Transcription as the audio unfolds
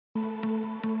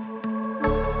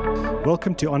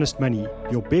Welcome to Honest Money,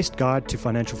 your best guide to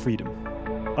financial freedom.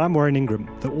 I'm Warren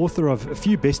Ingram, the author of a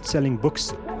few best-selling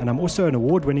books, and I'm also an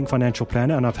award-winning financial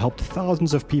planner, and I've helped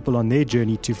thousands of people on their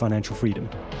journey to financial freedom.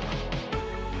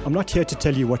 I'm not here to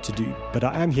tell you what to do, but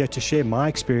I am here to share my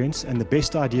experience and the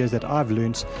best ideas that I've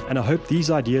learned, and I hope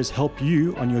these ideas help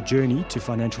you on your journey to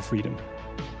financial freedom.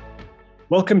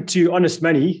 Welcome to Honest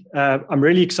Money. I'm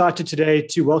really excited today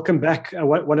to welcome back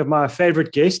one of my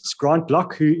favorite guests, Grant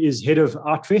Block, who is head of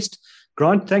Outfest.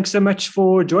 Grant, thanks so much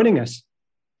for joining us.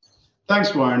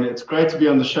 Thanks, Warren. It's great to be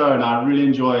on the show, and I really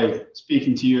enjoy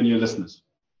speaking to you and your listeners.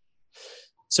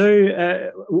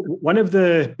 So one of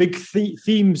the big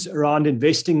themes around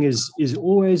investing is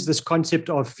always this concept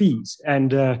of fees.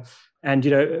 And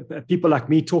you know, people like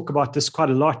me talk about this quite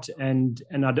a lot, and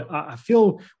I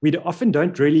feel we often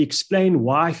don't really explain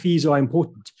why fees are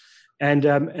important. And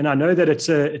I know that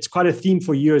it's quite a theme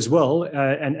for you as well,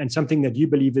 and something that you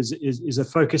believe is a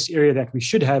focus area that we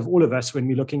should have, all of us, when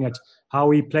we're looking at how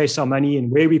we place our money and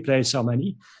where we place our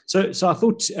money. So I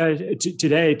thought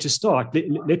today to start,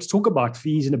 let's talk about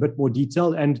fees in a bit more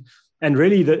detail, and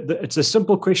really it's a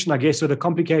simple question, I guess, with a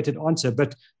complicated answer.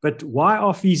 But why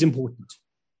are fees important?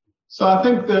 So I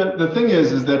think the thing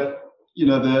is that, you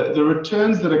know, the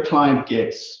returns that a client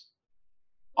gets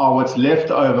are what's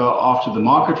left over after the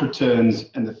market returns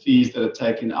and the fees that are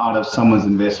taken out of someone's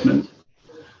investment.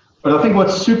 But I think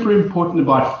what's super important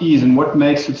about fees and what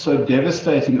makes it so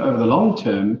devastating over the long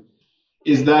term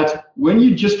is that when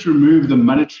you just remove the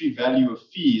monetary value of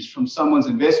fees from someone's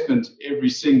investment every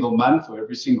single month or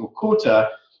every single quarter,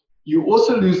 you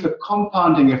also lose the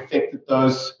compounding effect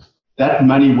that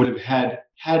money would have had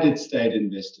it stayed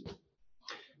invested.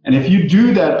 And if you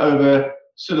do that over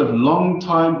sort of long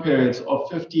time periods of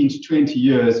 15 to 20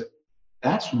 years,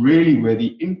 that's really where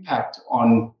the impact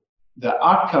on the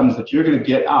outcomes that you're going to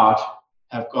get out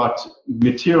have got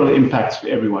material impacts for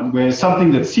everyone, where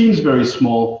something that seems very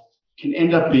small can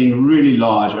end up being a really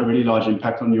large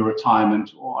impact on your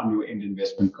retirement or on your end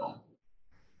investment goal.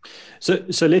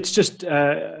 So let's just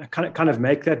kind of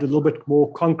make that a little bit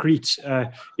more concrete.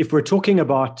 If we're talking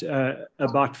about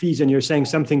fees and you're saying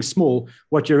something small,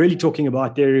 what you're really talking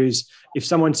about there is if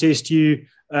someone says to you,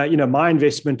 my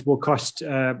investment will cost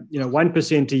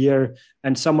 1% a year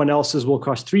and someone else's will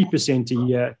cost 3% a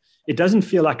year, it doesn't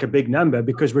feel like a big number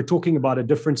because we're talking about a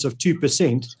difference of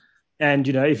 2%. And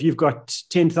if you've got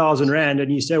 10,000 Rand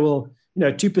and you say, well,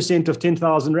 2% of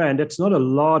 10,000 Rand, that's not a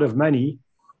lot of money.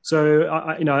 So,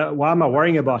 why am I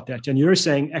worrying about that? And you're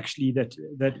saying actually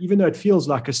that even though it feels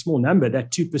like a small number, that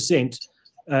 2%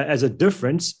 as a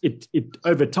difference, it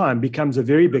over time becomes a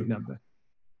very big number.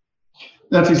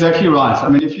 That's exactly right. I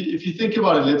mean, if you think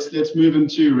about it, let's move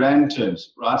into Rand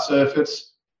terms, right? So if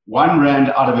it's 1 Rand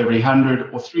out of every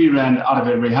 100 or 3 Rand out of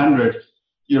every 100,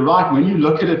 you're right. When you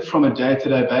look at it from a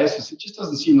day-to-day basis, it just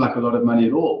doesn't seem like a lot of money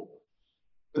at all.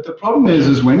 But the problem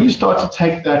is when you start to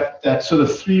take that sort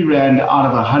of 3 Rand out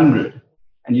of 100,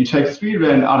 and you take 3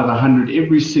 Rand out of 100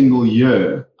 every single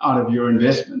year out of your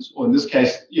investments, or in this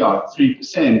case,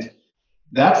 3%,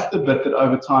 that's the bit that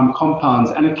over time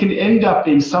compounds, and it can end up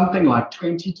being something like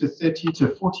 20 to 30 to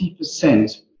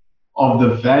 40% of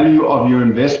the value of your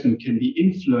investment can be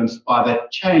influenced by that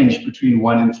change between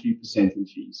 1 and 3% in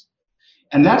fees.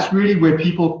 And that's really where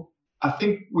people are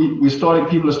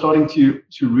starting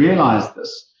to realize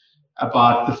this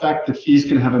about the fact that fees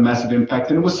can have a massive impact.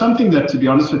 And it was something that, to be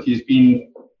honest with you, has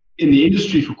been in the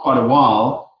industry for quite a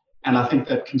while. And I think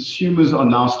that consumers are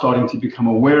now starting to become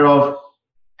aware of,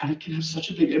 and it can have such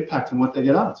a big impact on what they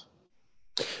get out.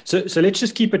 So let's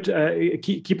just keep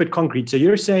it concrete. So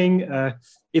you're saying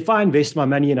if I invest my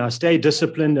money and I stay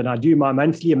disciplined and I do my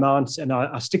monthly amounts and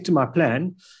I stick to my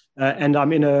plan, and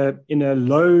I'm in a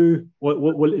low,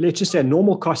 well, let's just say a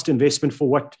normal cost investment for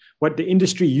what the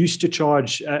industry used to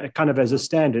charge kind of as a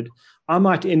standard, I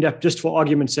might end up, just for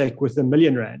argument's sake, with 1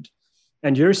 million Rand.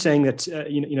 And you're saying that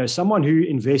someone who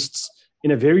invests in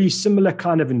a very similar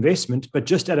kind of investment, but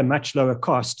just at a much lower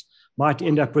cost, might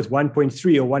end up with 1.3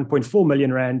 or 1.4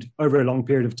 million Rand over a long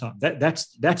period of time.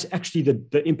 That's actually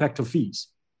the impact of fees.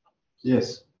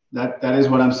 Yes, that is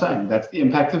what I'm saying. That's the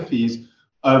impact of fees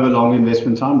over long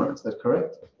investment time rates. That's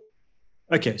correct.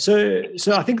 Okay, so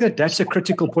I think that's a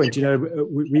critical point.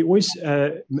 We always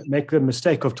make the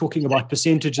mistake of talking about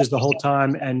percentages the whole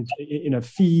time, and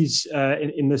fees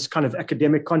in this kind of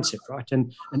academic concept, right?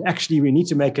 And actually, we need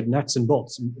to make it nuts and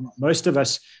bolts. Most of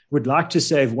us would like to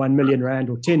save 1 million Rand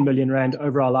or 10 million Rand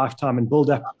over our lifetime and build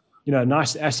up, a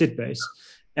nice asset base.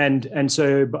 And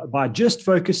so by just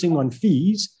focusing on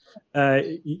fees,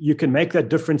 you can make that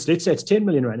difference. Let's say it's 10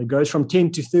 million Rand. It goes from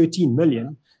 10 to 13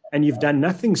 million. and you've done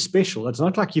nothing special. It's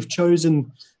not like you've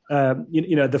chosen,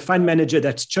 the fund manager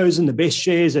that's chosen the best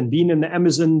shares and been in the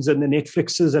Amazons and the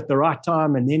Netflixes at the right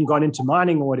time and then gone into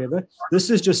mining or whatever. This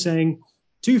is just saying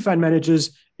two fund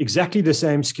managers, exactly the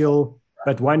same skill,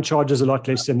 but one charges a lot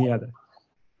less than the other.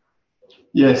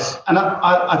 Yes, and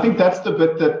I think that's the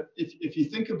bit that if you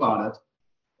think about it,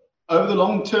 over the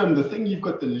long term, the thing you've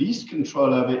got the least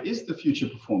control over is the future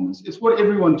performance. It's what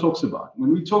everyone talks about.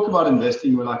 When we talk about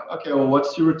investing, we're like, okay, well,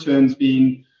 what's your returns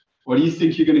been? What do you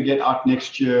think you're going to get out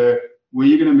next year? Where are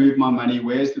you going to move my money?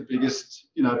 Where's the biggest,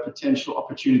 potential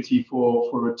opportunity for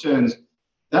returns?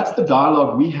 That's the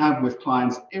dialogue we have with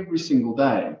clients every single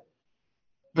day.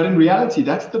 But in reality,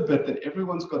 that's the bit that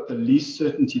everyone's got the least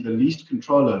certainty, the least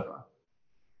control over.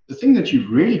 The thing that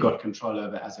you've really got control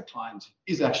over as a client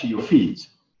is actually your fees.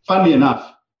 Funnily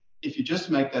enough, if you just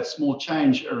make that small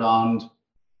change around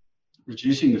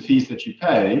reducing the fees that you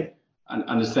pay and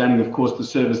understanding, of course, the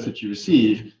service that you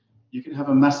receive, you can have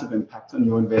a massive impact on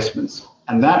your investments.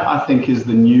 And that, I think, is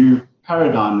the new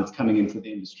paradigm that's coming into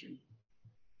the industry.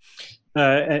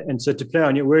 And so to play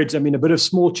on your words, a bit of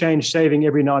small change saving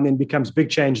every now and then becomes big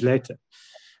change later.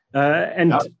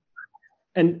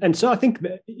 And so I think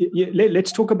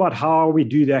let's talk about how we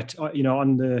do that,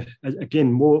 on the, again,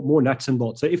 more nuts and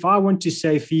bolts. So if I want to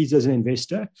save fees as an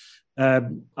investor,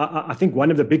 I think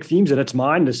one of the big themes, and it's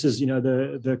mine, this is,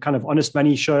 the kind of Honest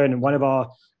Money show, and one of our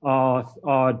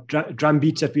drum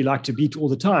beats that we like to beat all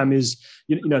the time is,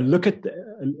 look at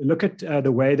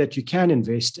the way that you can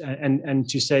invest and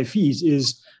to save fees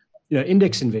is,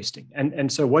 index investing. And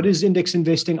so what is index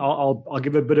investing? I'll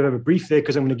give a bit of a brief there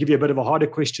because I'm going to give you a bit of a harder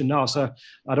question now. So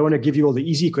I don't want to give you all the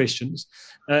easy questions.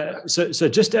 So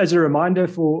just as a reminder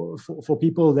for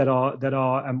people that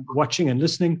are watching and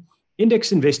listening,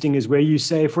 index investing is where you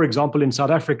say, for example, in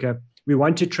South Africa, we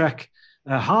want to track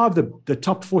how the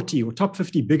top 40 or top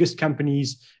 50 biggest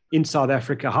companies in South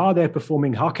Africa, how they're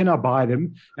performing, how can I buy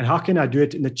them, and how can I do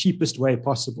it in the cheapest way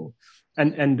possible.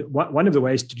 And one of the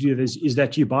ways to do this is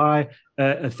that you buy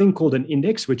a thing called an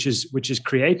index, which is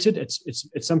created. It's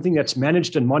something that's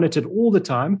managed and monitored all the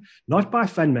time, not by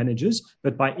fund managers,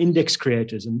 but by index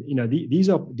creators. And these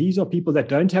are people that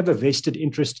don't have a vested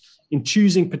interest in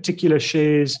choosing particular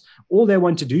shares. All they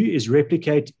want to do is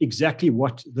replicate exactly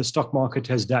what the stock market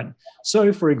has done.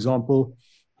 So, for example,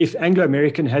 if Anglo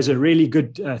American has a really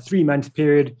good 3-month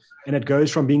period and it goes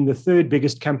from being the third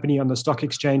biggest company on the stock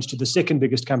exchange to the second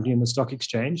biggest company on the stock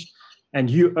exchange, and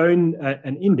you own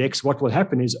an index, what will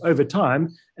happen is over time,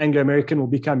 Anglo American will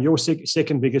become your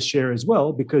second biggest share as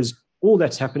well, because all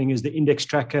that's happening is the index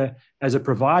tracker as a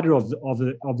provider of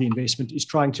the investment is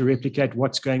trying to replicate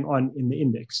what's going on in the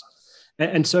index.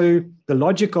 And so the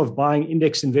logic of buying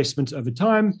index investments over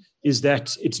time is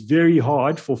that it's very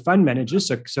hard for fund managers.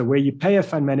 So where you pay a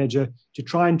fund manager to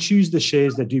try and choose the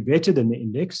shares that do better than the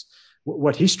index,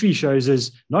 what history shows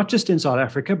is not just in South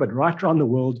Africa, but right around the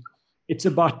world, it's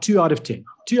about 2 out of 10.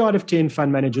 2 out of 10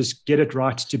 fund managers get it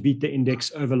right to beat the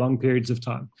index over long periods of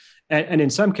time. And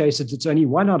in some cases, it's only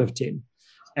 1 out of 10.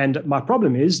 And my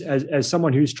problem is, as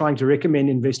someone who's trying to recommend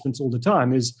investments all the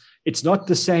time, is it's not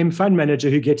the same fund manager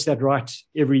who gets that right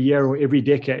every year or every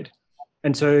decade.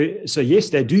 And so yes,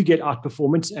 they do get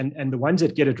outperformance, and the ones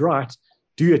that get it right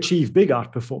do achieve big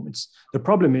outperformance. The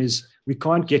problem is we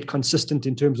can't get consistent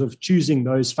in terms of choosing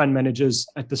those fund managers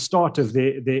at the start of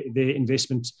their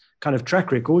investment kind of track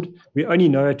record. We only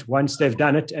know it once they've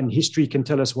done it, and history can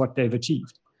tell us what they've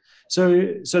achieved.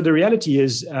 So the reality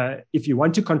is, if you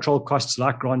want to control costs,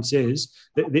 like Grant says,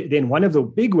 then one of the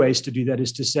big ways to do that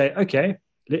is to say, okay,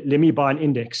 let me buy an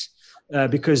index,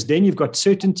 because then you've got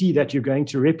certainty that you're going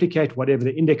to replicate whatever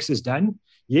the index has done.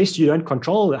 Yes, you don't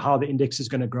control how the index is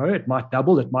going to grow. It might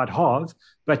double, it might halve,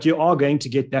 but you are going to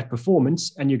get that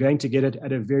performance, and you're going to get it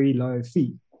at a very low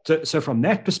fee. So from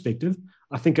that perspective,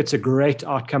 I think it's a great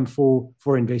outcome for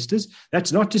investors.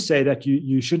 That's not to say that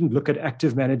you shouldn't look at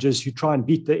active managers who try and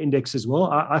beat the index as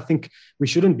well. I think we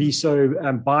shouldn't be so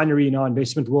binary in our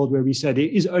investment world where we say there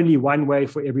is only one way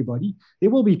for everybody. There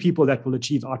will be people that will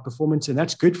achieve outperformance, and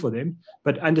that's good for them,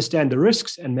 but understand the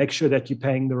risks and make sure that you're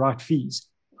paying the right fees.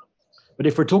 But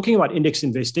if we're talking about index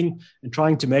investing and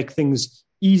trying to make things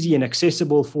easy and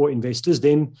accessible for investors,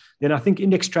 then I think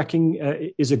index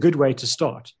tracking is a good way to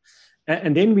start.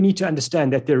 And then we need to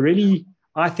understand that there are really,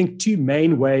 I think, 2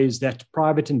 main ways that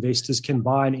private investors can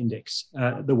buy an index.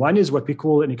 The one is what we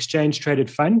call an exchange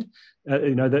traded fund.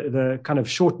 The kind of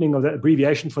shortening of the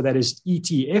abbreviation for that is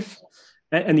ETF.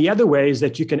 And the other way is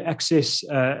that you can access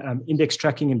index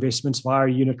tracking investments via a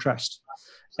unit trust.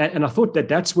 And I thought that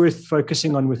that's worth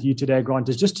focusing on with you today, Grant,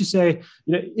 is just to say,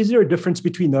 is there a difference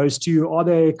between those two? Are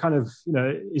they kind of,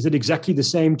 is it exactly the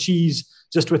same cheese,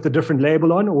 just with a different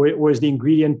label on, or is the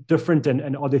ingredient different?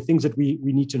 And are there things that we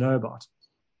need to know about?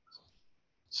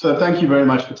 So thank you very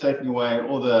much for taking away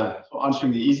for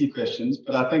answering the easy questions.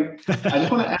 But I think I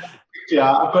just want to add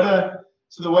quickly,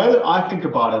 so the way that I think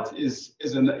about it is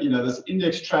this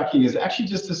index tracking is actually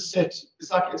just a set.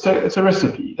 It's a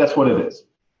recipe. That's what it is.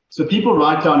 So people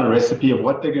write down a recipe of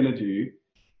what they're going to do,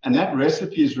 and that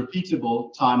recipe is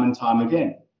repeatable time and time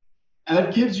again. And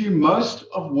it gives you most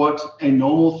of what a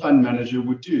normal fund manager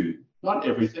would do. Not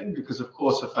everything, because of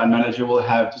course a fund manager will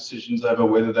have decisions over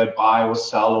whether they buy or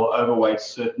sell or overweight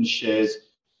certain shares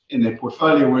in their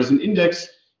portfolio, whereas an index,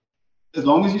 as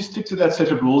long as you stick to that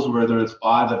set of rules, whether it's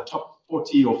by the top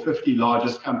 40 or 50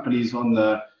 largest companies on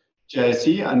the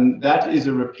JSE, and that is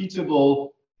a repeatable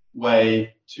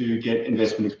way to get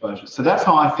investment exposure. So that's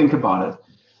how I think about it.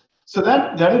 So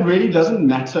that it really doesn't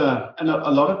matter, and a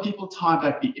lot of people tie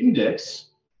back the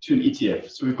index to an ETF.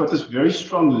 So we've got this very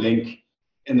strong link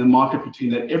in the market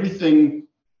between that. Everything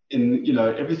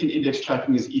index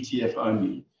tracking is ETF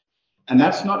only, and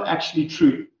that's not actually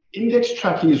true. Index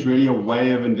tracking is really a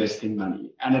way of investing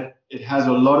money, and it has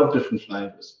a lot of different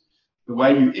flavors. The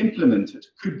way you implement it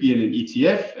could be in an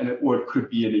ETF, or it could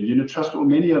be in a unit trust, or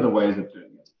many other ways of doing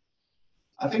it.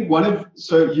 I think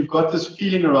so you've got this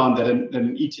feeling around that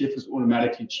an ETF is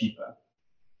automatically cheaper.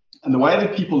 And the way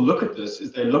that people look at this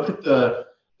is they look at the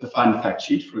fund fact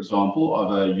sheet, for example,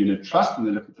 of a unit trust, and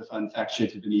they look at the fund fact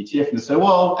sheet of an ETF, and they say,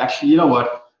 well, actually, you know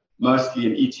what? Mostly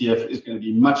an ETF is going to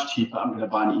be much cheaper. I'm going to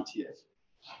buy an ETF.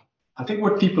 I think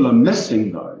what people are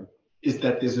missing, though, is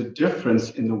that there's a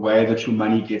difference in the way that your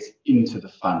money gets into the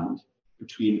fund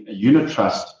between a unit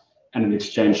trust and an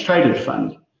exchange-traded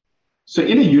fund. So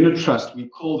in a unit trust, we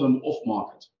call them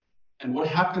off-market. And what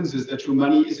happens is that your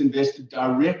money is invested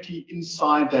directly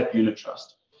inside that unit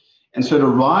trust. And so it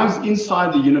arrives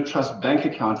inside the unit trust bank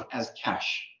account as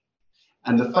cash.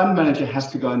 And the fund manager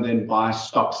has to go and then buy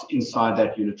stocks inside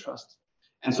that unit trust.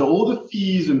 And so all the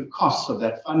fees and costs of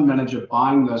that fund manager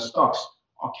buying those stocks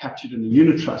are captured in the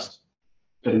unit trust.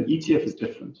 But an ETF is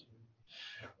different.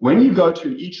 When you go to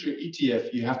an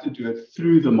ETF, you have to do it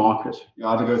through the market. You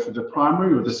either go through the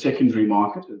primary or the secondary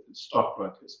market, the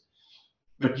stockbrokers.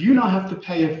 But you now have to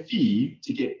pay a fee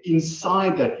to get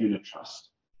inside that unit trust.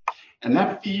 And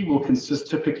that fee will consist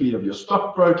typically of your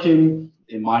stockbroking.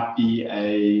 There might be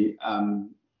a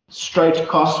straight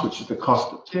cost, which is the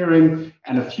cost of clearing,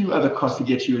 and a few other costs to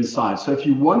get you inside. So if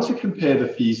you want to compare the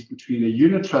fees between a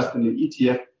unit trust and an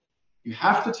ETF, you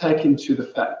have to take into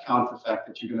account the fact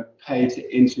that you're going to pay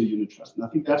to enter a unit trust. And I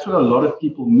think that's what a lot of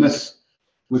people miss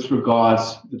with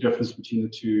regards to the difference between the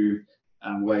two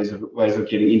ways of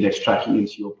getting index tracking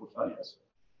into your portfolios.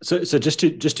 So just to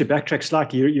backtrack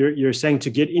slightly, you're saying to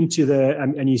get into the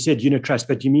and you said unit trust,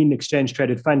 but you mean exchange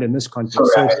traded fund in this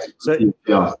context. So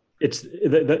yeah. It's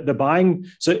the buying.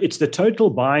 So it's the total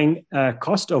buying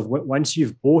cost of once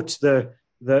you've bought the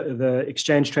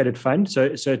exchange traded fund. So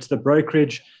it's the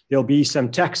brokerage. There'll be some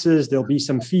taxes. There'll be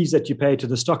some fees that you pay to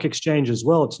the stock exchange as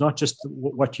well. It's not just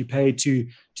what you pay to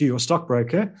your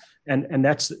stockbroker, and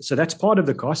that's part of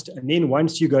the cost. And then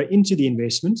once you go into the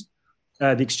investment,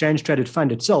 the exchange traded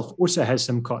fund itself also has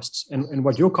some costs. And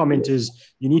what your comment is,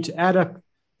 you need to add up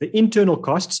the internal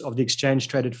costs of the exchange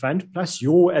traded fund plus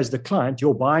as the client,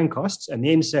 your buying costs, and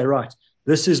then say, right,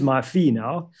 this is my fee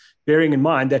now, bearing in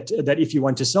mind that if you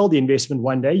want to sell the investment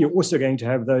one day, you're also going to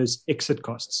have those exit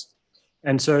costs.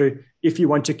 And so if you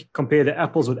want to compare the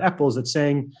apples with apples, it's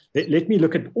saying, let me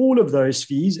look at all of those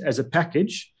fees as a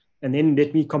package, and then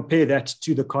let me compare that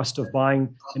to the cost of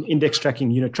buying an index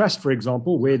tracking unit trust, for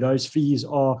example, where those fees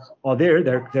are there,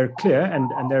 they're clear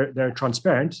and they're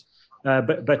transparent.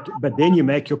 But then you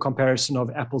make your comparison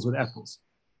of apples with apples.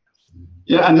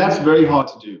 Yeah, and that's very hard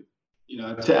to do.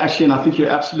 And I think you're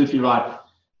absolutely right.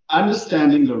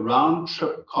 Understanding the round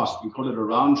trip cost, we call it a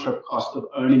round trip cost of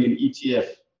owning an ETF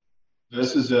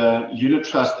versus a unit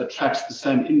trust that tracks the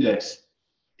same index,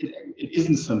 it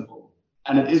isn't simple.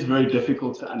 And it is very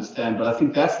difficult to understand. But I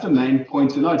think that's the main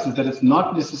point to note, is that it's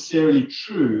not necessarily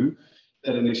true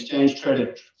that an exchange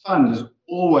traded fund is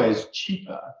always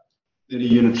cheaper than a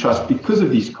unit trust because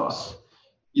of these costs.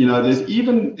 There's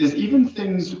even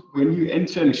things when you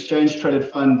enter an exchange traded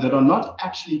fund that are not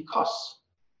actually costs.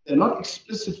 They're not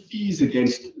explicit fees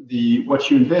against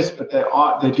what you invest, but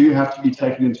they do have to be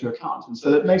taken into account. And so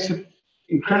that makes it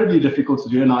incredibly difficult to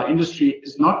do. And our industry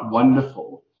is not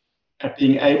wonderful at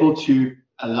being able to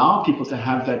allow people to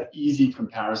have that easy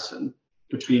comparison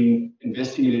between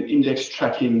investing in an index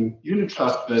tracking unit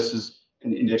trust versus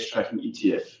an index tracking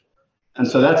ETF. And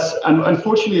so that's,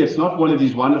 unfortunately, it's not one of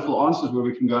these wonderful answers where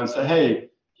we can go and say, hey,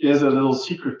 here's a little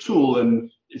secret tool, and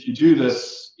if you do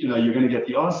this, you're going to get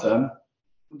the answer.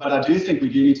 But I do think we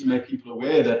do need to make people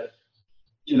aware that,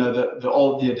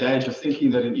 the adage of thinking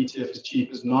that an ETF is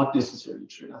cheap is not necessarily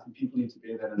true. I think people need to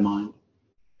bear that in mind.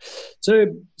 So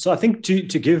I think to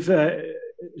give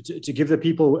the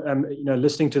people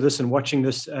listening to this and watching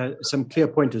this some clear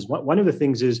pointers. One of the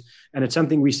things is, and it's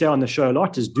something we say on the show a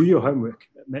lot, is do your homework.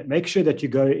 Make sure that you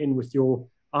go in with your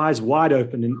eyes wide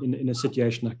open in a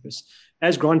situation like this.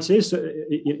 As Grant says,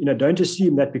 don't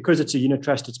assume that because it's a unit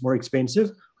trust it's more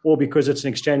expensive, or because it's an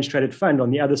exchange traded fund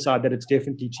on the other side that it's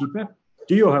definitely cheaper.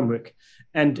 Do your homework.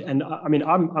 And I mean,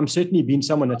 I'm certainly been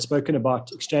someone that's spoken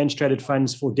about exchange traded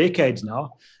funds for decades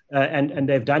now, and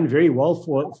they've done very well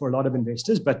for a lot of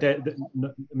investors, but they're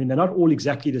not all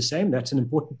exactly the same. That's an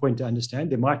important point to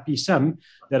understand. There might be some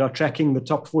that are tracking the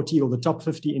top 40 or the top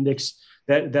 50 index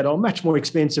that are much more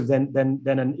expensive than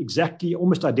an exactly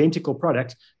almost identical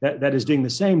product that is doing the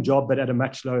same job but at a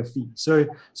much lower fee. So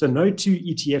no two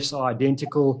ETFs are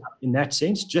identical in that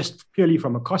sense, just purely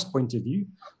from a cost point of view.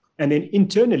 And then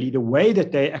internally, the way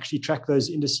that they actually track those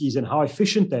indices and how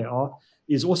efficient they are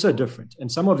is also different.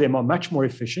 And some of them are much more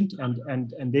efficient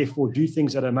and therefore do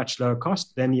things at a much lower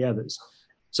cost than the others.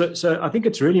 So I think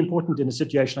it's really important in a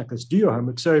situation like this, do your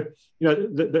homework. So,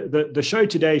 the show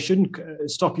today shouldn't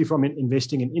stop you from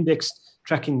investing in index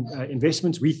tracking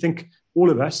investments. We think, all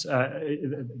of us,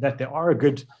 that they are a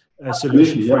good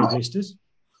solution for investors.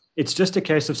 It's just a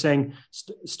case of saying,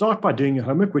 start by doing your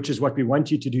homework, which is what we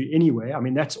want you to do anyway. I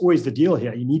mean, that's always the deal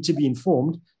here. You need to be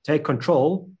informed, take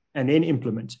control, and then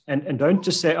implement. And don't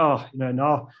just say,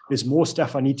 now there's more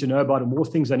stuff I need to know about and more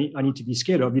things I need to be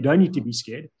scared of. You don't need to be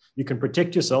scared. You can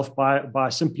protect yourself by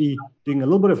simply doing a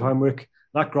little bit of homework.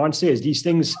 Like Grant says, these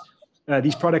things,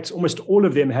 these products, almost all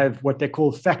of them have what they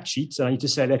call fact sheets. And I need to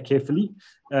say that carefully.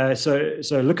 So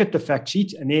look at the fact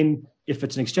sheet, and then if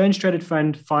it's an exchange traded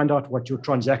fund, find out what your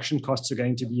transaction costs are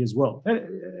going to be as well.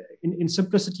 In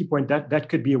simplicity point, that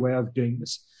could be a way of doing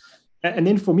this. And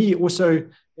then for me also,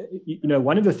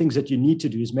 one of the things that you need to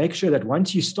do is make sure that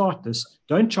once you start this,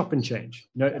 don't chop and change.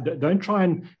 Don't try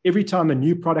and every time a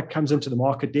new product comes into the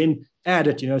market, then add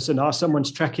it. So now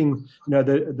someone's tracking,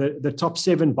 the top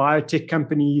 7 biotech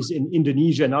companies in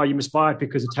Indonesia. Now you must buy it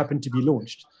because it's happened to be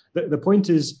launched. The point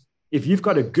is, if you've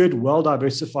got a good,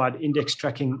 well-diversified index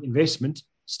tracking investment,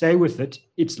 stay with it.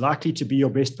 It's likely to be your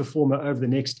best performer over the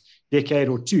next decade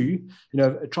or two.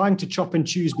 Trying to chop and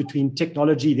choose between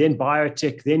technology, then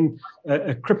biotech, then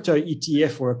a crypto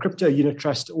ETF or a crypto unit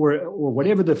trust or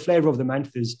whatever the flavor of the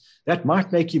month is, that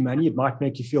might make you money. It might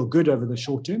make you feel good over the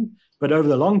short term, but over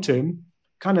the long term,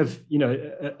 kind of,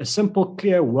 a simple,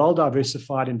 clear,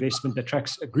 well-diversified investment that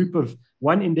tracks a group of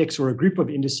one index or a group of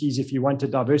indices. If you want a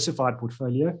diversified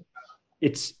portfolio,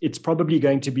 it's probably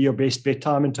going to be your best bet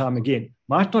time and time again.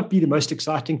 Might not be the most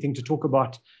exciting thing to talk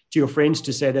about to your friends,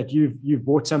 to say that you've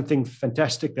bought something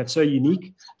fantastic that's so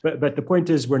unique, but the point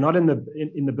is, we're not in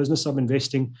the business out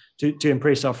to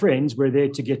impress our friends. We're there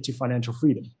to get to financial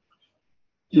freedom.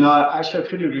 Actually, I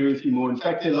couldn't agree with you more. In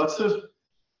fact,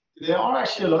 there are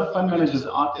actually a lot of fund managers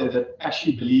out there that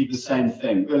actually believe the same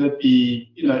thing. Whether it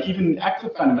be, even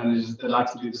active fund managers that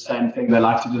like to do the same thing. They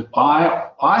like to just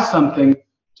buy something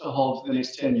to hold for the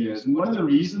next 10 years. And one of the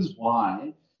reasons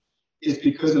why is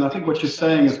because, and I think what you're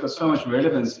saying has got so much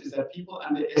relevance, is that people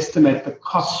underestimate the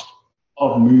cost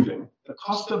of moving. The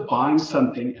cost of buying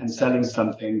something and selling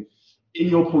something in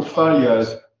your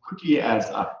portfolios quickly adds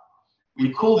up.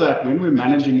 We call that, when we're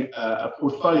managing a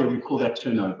portfolio, we call that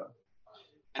turnover.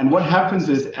 And what happens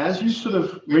is,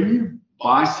 when you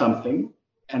buy something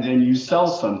and then you sell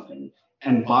something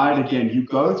and buy it again, you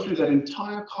go through that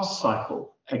entire cost cycle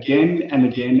again and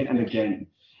again and again.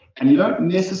 And you don't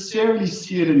necessarily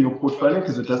see it in your portfolio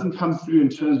because it doesn't come through in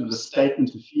terms of the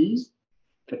statement of fees,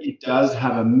 but it does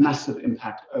have a massive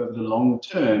impact over the long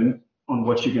term on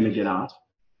what you're going to get out.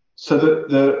 So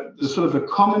the sort of the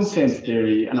common sense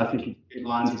theory, and I think it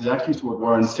lines exactly to what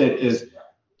Warren said, is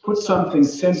put something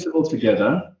sensible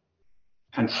together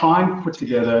and try and put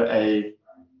together a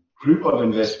group of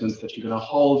investments that you're going to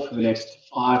hold for the next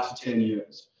 5 to 10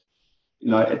 years.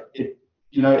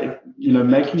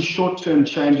 Making short-term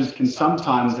changes can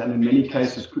sometimes, and in many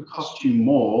cases, could cost you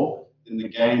more than the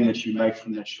gain that you make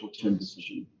from that short-term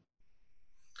decision.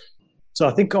 So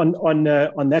I think on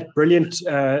that brilliant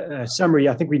summary,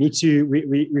 I think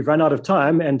we've run out of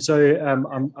time, and so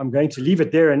I'm going to leave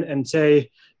it there and say,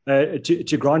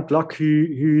 to Grant Block,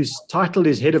 whose title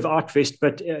is head of Artvest,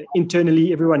 but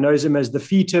internally everyone knows him as the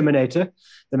fee terminator,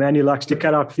 the man who likes to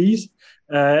cut out fees.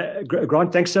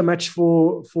 Grant, thanks so much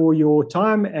for your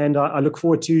time, and I look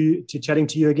forward to chatting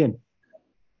to you again.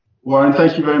 Warren,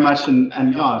 thank you very much, and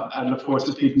I look forward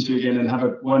to speaking to you again, and have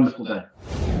a wonderful day.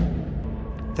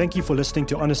 Thank you for listening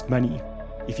to Honest Money.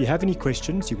 If you have any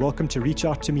questions, you're welcome to reach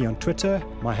out to me on Twitter.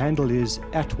 My handle is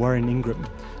 @WarrenIngram.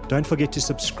 Don't forget to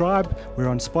subscribe. We're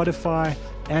on Spotify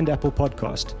and Apple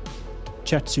Podcast.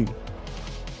 Chat soon.